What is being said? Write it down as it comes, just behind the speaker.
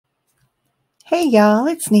Hey y'all,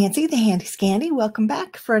 it's Nancy the Handy Scandy. Welcome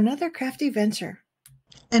back for another crafty venture.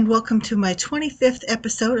 And welcome to my 25th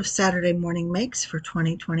episode of Saturday Morning Makes for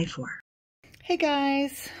 2024. Hey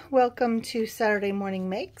guys, welcome to Saturday Morning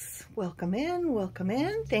Makes. Welcome in, welcome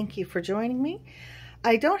in. Thank you for joining me.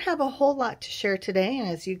 I don't have a whole lot to share today, and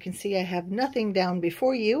as you can see, I have nothing down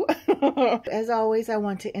before you. As always, I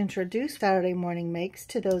want to introduce Saturday Morning Makes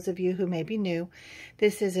to those of you who may be new.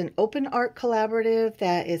 This is an open art collaborative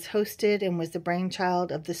that is hosted and was the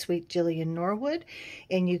brainchild of the sweet Jillian Norwood,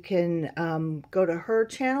 and you can go to her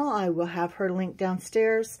channel. I will have her link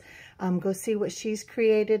downstairs. Go see what she's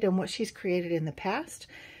created and what she's created in the past.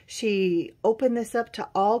 She opened this up to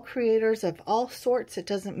all creators of all sorts. It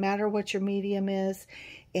doesn't matter what your medium is.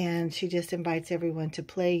 And she just invites everyone to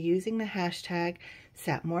play using the hashtag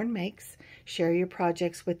SatMornMakes. Share your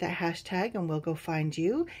projects with that hashtag and we'll go find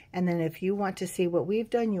you. And then if you want to see what we've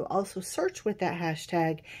done, you also search with that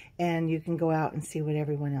hashtag and you can go out and see what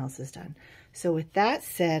everyone else has done. So with that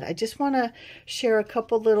said, I just want to share a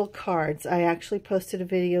couple little cards. I actually posted a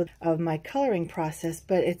video of my coloring process,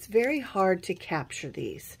 but it's very hard to capture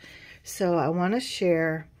these. So I want to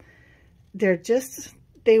share,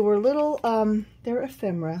 they were little, they're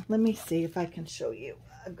ephemera. Let me see if I can show you.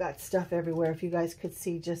 I've got stuff everywhere if you guys could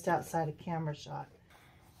see just outside a camera shot.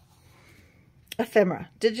 Ephemera,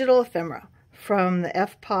 digital ephemera from the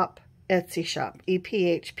F-Pop Etsy shop,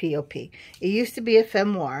 E-P-H-P-O-P. It used to be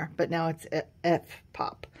Ephemoir, but now it's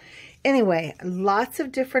F-Pop. Anyway, lots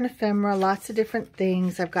of different ephemera, lots of different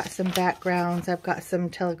things. I've got some backgrounds. I've got some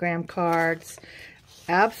telegram cards.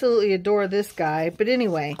 Absolutely adore this guy. But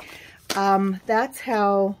anyway, that's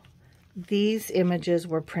how these images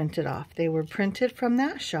were printed off. They were printed from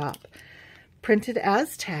that shop, printed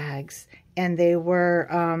as tags, and they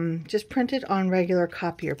were just printed on regular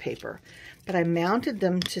copier paper. But I mounted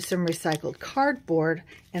them to some recycled cardboard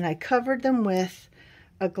and I covered them with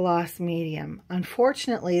a gloss medium.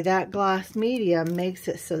 Unfortunately, that gloss medium makes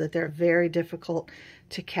it so that they're very difficult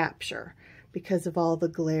to capture because of all the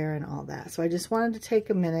glare and all that. So I just wanted to take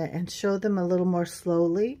a minute and show them a little more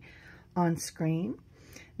slowly on screen.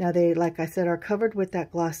 Now they, like I said, are covered with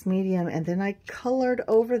that gloss medium, and then I colored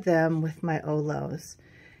over them with my Olos.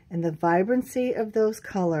 And the vibrancy of those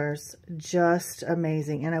colors, just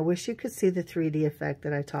amazing. And I wish you could see the 3D effect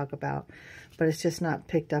that I talk about, but it's just not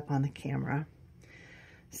picked up on the camera.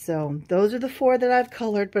 So those are the 4 that I've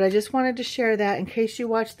colored, but I just wanted to share that in case you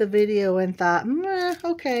watched the video and thought, meh,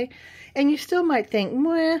 okay. And you still might think,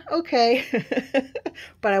 meh, okay.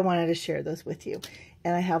 But I wanted to share those with you.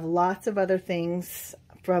 And I have lots of other things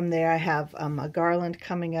from there. I have a garland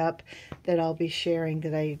coming up that I'll be sharing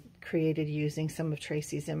that I created using some of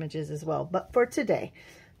Tracy's images as well. But for today,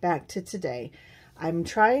 back to today, I'm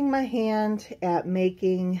trying my hand at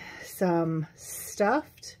making some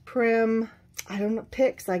stuffed prim, I don't know,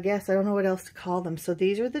 picks, I guess. I don't know what else to call them. So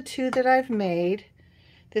these are the 2 that I've made.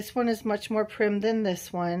 This one is much more prim than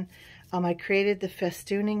this one. I created the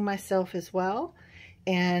festooning myself as well.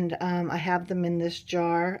 And I have them in this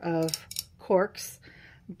jar of corks,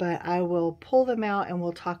 but I will pull them out and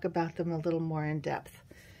we'll talk about them a little more in depth.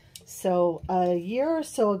 So a year or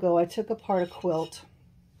so ago, I took apart a quilt,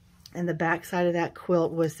 and the back side of that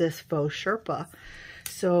quilt was this faux Sherpa.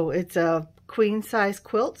 So it's a queen size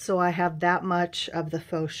quilt, so I have that much of the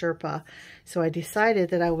faux Sherpa. So I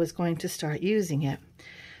decided that I was going to start using it.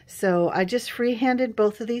 So I just freehanded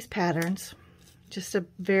both of these patterns, just a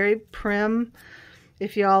very prim,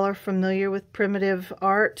 if y'all are familiar with primitive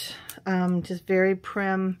art, just very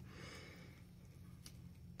prim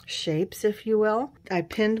shapes, if you will. I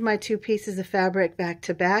pinned my 2 pieces of fabric back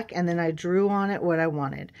to back, and then I drew on it what I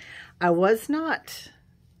wanted. I was not,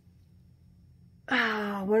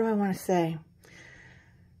 what do I want to say?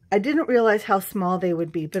 I didn't realize how small they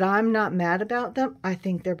would be, but I'm not mad about them. I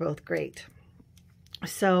think they're both great.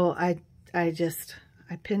 So I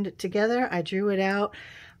pinned it together, I drew it out,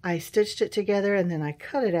 I stitched it together, and then I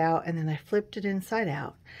cut it out, and then I flipped it inside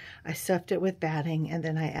out. I stuffed it with batting, and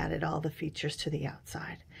then I added all the features to the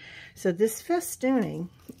outside. So this festooning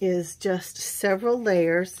is just several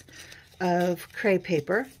layers of crepe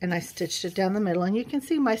paper, and I stitched it down the middle, and you can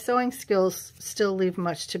see my sewing skills still leave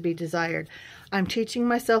much to be desired. I'm teaching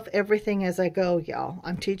myself everything as I go, y'all.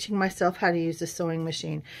 I'm teaching myself how to use a sewing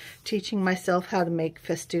machine, teaching myself how to make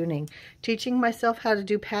festooning, teaching myself how to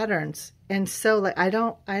do patterns. And so like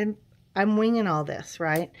I'm winging all this,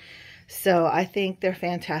 right? So I think they're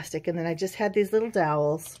fantastic. And then I just had these little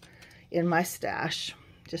dowels in my stash,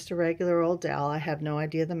 just a regular old dowel. I have no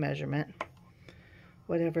idea the measurement,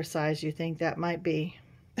 whatever size you think that might be.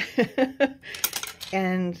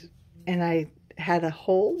 and I had a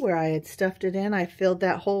hole where I had stuffed it in. I filled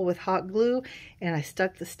that hole with hot glue and I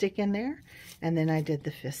stuck the stick in there. And then I did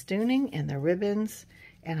the festooning and the ribbons,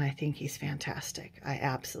 and I think he's fantastic. I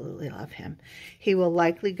absolutely love him. He will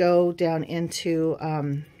likely go down into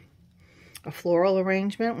a floral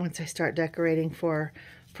arrangement once I start decorating for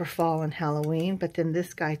fall and Halloween. But then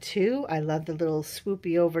this guy too, I love the little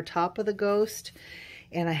swoopy over top of the ghost,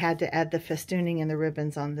 and I had to add the festooning and the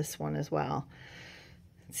ribbons on this one as well.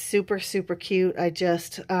 Super, super cute. I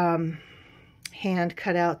just hand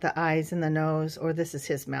cut out the eyes and the nose, or this is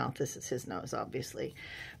his mouth, this is his nose obviously,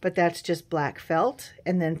 but that's just black felt.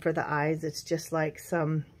 And then for the eyes, it's just like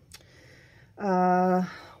some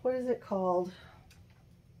what is it called,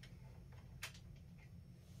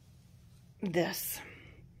 this,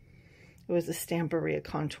 it was a Stamperia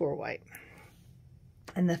Contour White.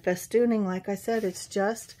 And the festooning, like I said, it's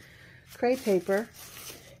just crepe paper,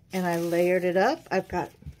 and I layered it up. I've got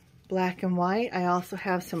black and white. I also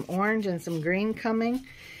have some orange and some green coming,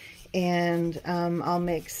 and I'll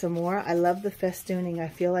make some more. I love the festooning. I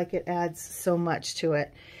feel like it adds so much to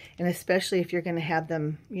it, and especially if you're going to have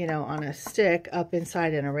them, you know, on a stick up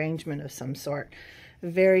inside an arrangement of some sort.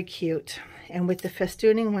 Very cute. And with the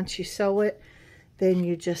festooning, once you sew it, then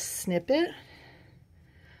you just snip it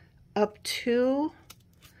up to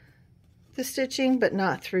the stitching, but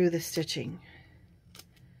not through the stitching.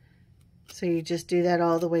 So you just do that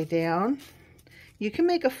all the way down. You can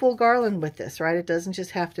make a full garland with this, right? It doesn't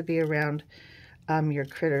just have to be around your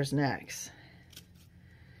critters' necks.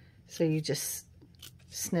 So you just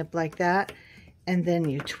snip like that, and then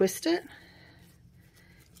you twist it.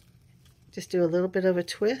 Just do a little bit of a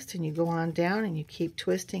twist, and you go on down, and you keep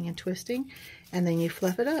twisting and twisting, and then you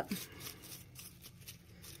fluff it up.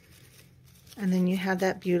 And then you have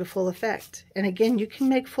that beautiful effect. And again, you can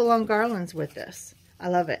make full-on garlands with this. I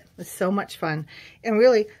love it. It's so much fun. And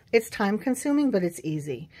really, it's time consuming, but it's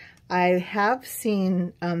easy. I have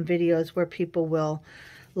seen videos where people will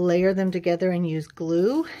layer them together and use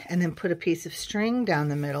glue and then put a piece of string down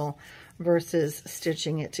the middle versus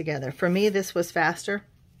stitching it together. For me, this was faster.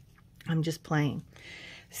 I'm just playing.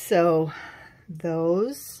 So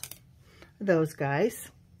those guys.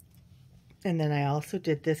 And then I also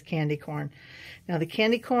did this candy corn. Now the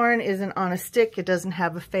candy corn isn't on a stick. It doesn't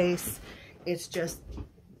have a face. It's just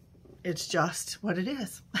what it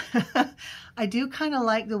is. I do kind of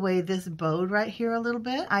like the way this bowed right here a little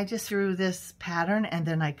bit. I just threw this pattern and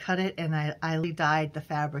then I cut it, and I dyed the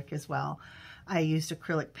fabric as well. I used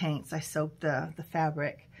acrylic paints. I soaked the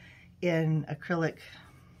fabric in acrylic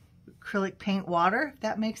paint water, if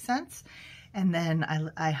that makes sense. And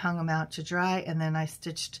then I hung them out to dry, and then I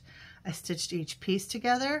stitched each piece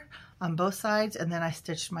together on both sides, and then I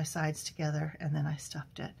stitched my sides together, and then I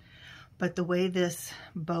stuffed it. But the way this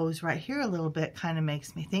bows right here a little bit kind of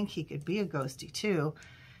makes me think he could be a ghosty too,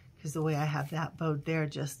 because the way I have that bowed there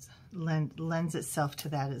just lends itself to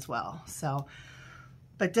that as well. So,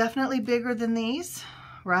 but definitely bigger than these,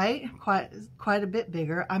 right? Quite a bit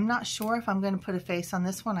bigger. I'm not sure if I'm going to put a face on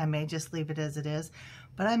this one. I may just leave it as it is,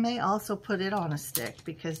 but I may also put it on a stick,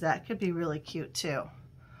 because that could be really cute too,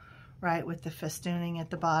 right? With the festooning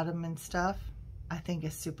at the bottom and stuff. I think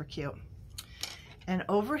it's super cute. And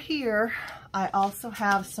over here, I also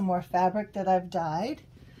have some more fabric that I've dyed.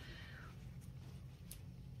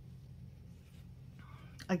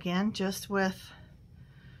 Again, just with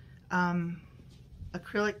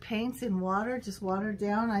acrylic paints in water, just watered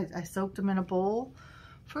down. I soaked them in a bowl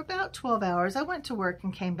for about 12 hours. I went to work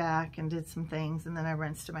and came back and did some things, and then I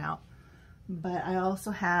rinsed them out. But I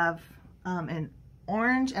also have an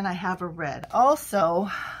orange, and I have a red. Also,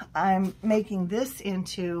 I'm making this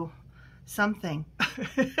into something.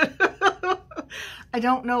 I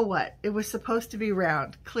don't know what. It was supposed to be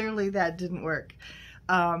round. Clearly that didn't work.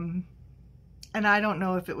 And I don't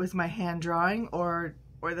know if it was my hand drawing or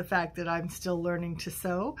the fact that I'm still learning to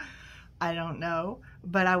sew. I don't know.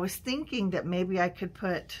 But I was thinking that maybe I could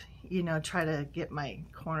put, you know, try to get my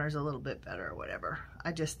corners a little bit better or whatever.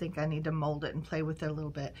 I just think I need to mold it and play with it a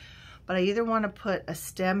little bit. But I either want to put a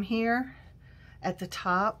stem here at the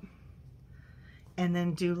top, and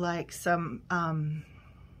then do like some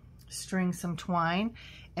string, some twine,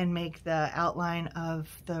 and make the outline of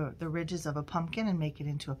the ridges of a pumpkin and make it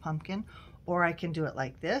into a pumpkin. Or I can do it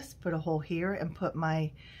like this, put a hole here and put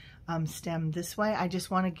my stem this way. I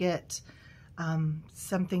just want to get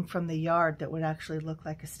something from the yard that would actually look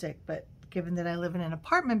like a stick. But given that I live in an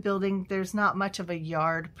apartment building, there's not much of a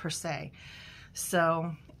yard per se.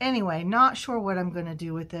 So anyway, not sure what I'm going to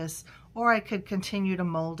do with this. Or I could continue to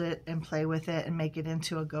mold it and play with it and make it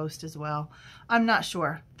into a ghost as well. I'm not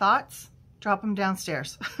sure. Thoughts? Drop them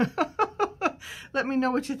downstairs. Let me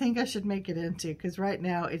know what you think I should make it into, because right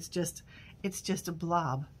now it's just a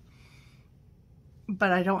blob.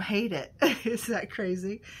 But I don't hate it. Is that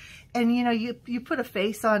crazy? And you know, you put a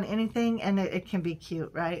face on anything and it can be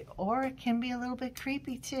cute, right? Or it can be a little bit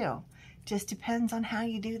creepy too. Just depends on how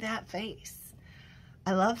you do that face.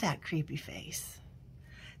 I love that creepy face.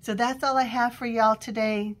 So that's all I have for y'all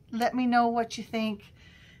today. Let me know what you think.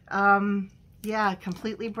 Yeah,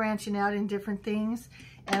 completely branching out in different things.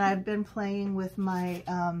 And I've been playing with my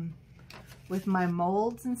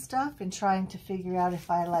molds and stuff and trying to figure out if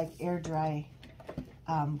I like air dry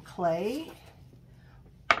clay.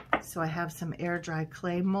 So I have some air dry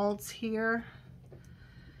clay molds here.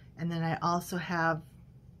 And then I also have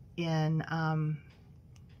in,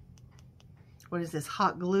 what is this,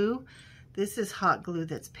 hot glue. This is hot glue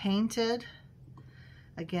that's painted.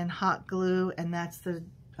 Again, hot glue, and that's the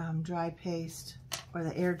dry paste, or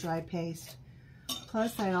the air dry paste.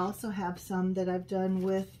 Plus I also have some that I've done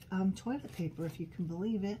with toilet paper, if you can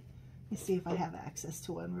believe it. Let me see if I have access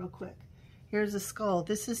to one real quick. Here's a skull.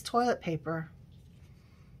 This is toilet paper.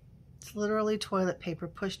 It's literally toilet paper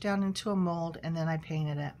pushed down into a mold, and then I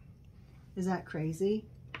painted it. Is that crazy?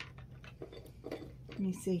 Let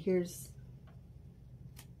me see. Here's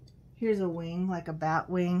a wing, like a bat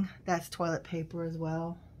wing. That's toilet paper as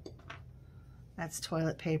well. That's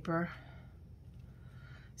toilet paper.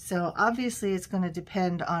 So obviously it's going to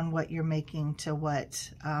depend on what you're making, to what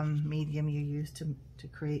medium you use to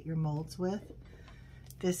create your molds with.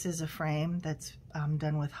 This is a frame that's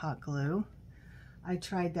done with hot glue. I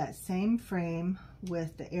tried that same frame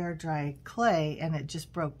with the air dry clay and it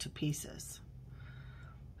just broke to pieces.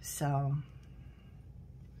 So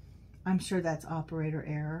I'm sure that's operator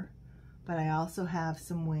error. But I also have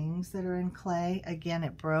some wings that are in clay. Again,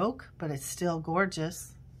 it broke, but it's still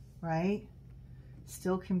gorgeous, right?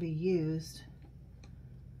 Still can be used.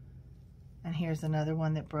 And here's another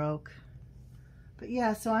one that broke. But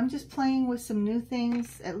yeah, so I'm just playing with some new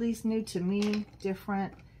things, at least new to me,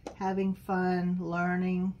 different, having fun,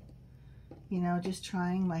 learning, you know, just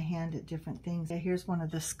trying my hand at different things. Here's one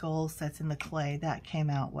of the skulls that's in the clay. That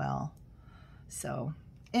came out well. So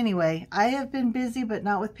anyway, I have been busy, but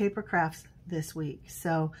not with paper crafts this week.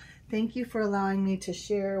 So thank you for allowing me to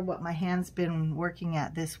share what my hand's been working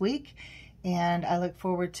at this week. And I look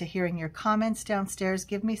forward to hearing your comments downstairs.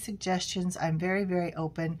 Give me suggestions. I'm very, very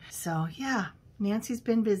open. So yeah, Nancy's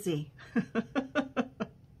been busy.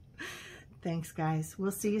 Thanks, guys.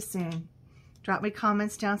 We'll see you soon. Drop me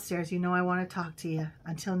comments downstairs. You know I want to talk to you.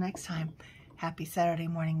 Until next time, happy Saturday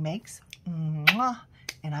morning makes. Mwah,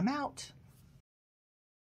 and I'm out.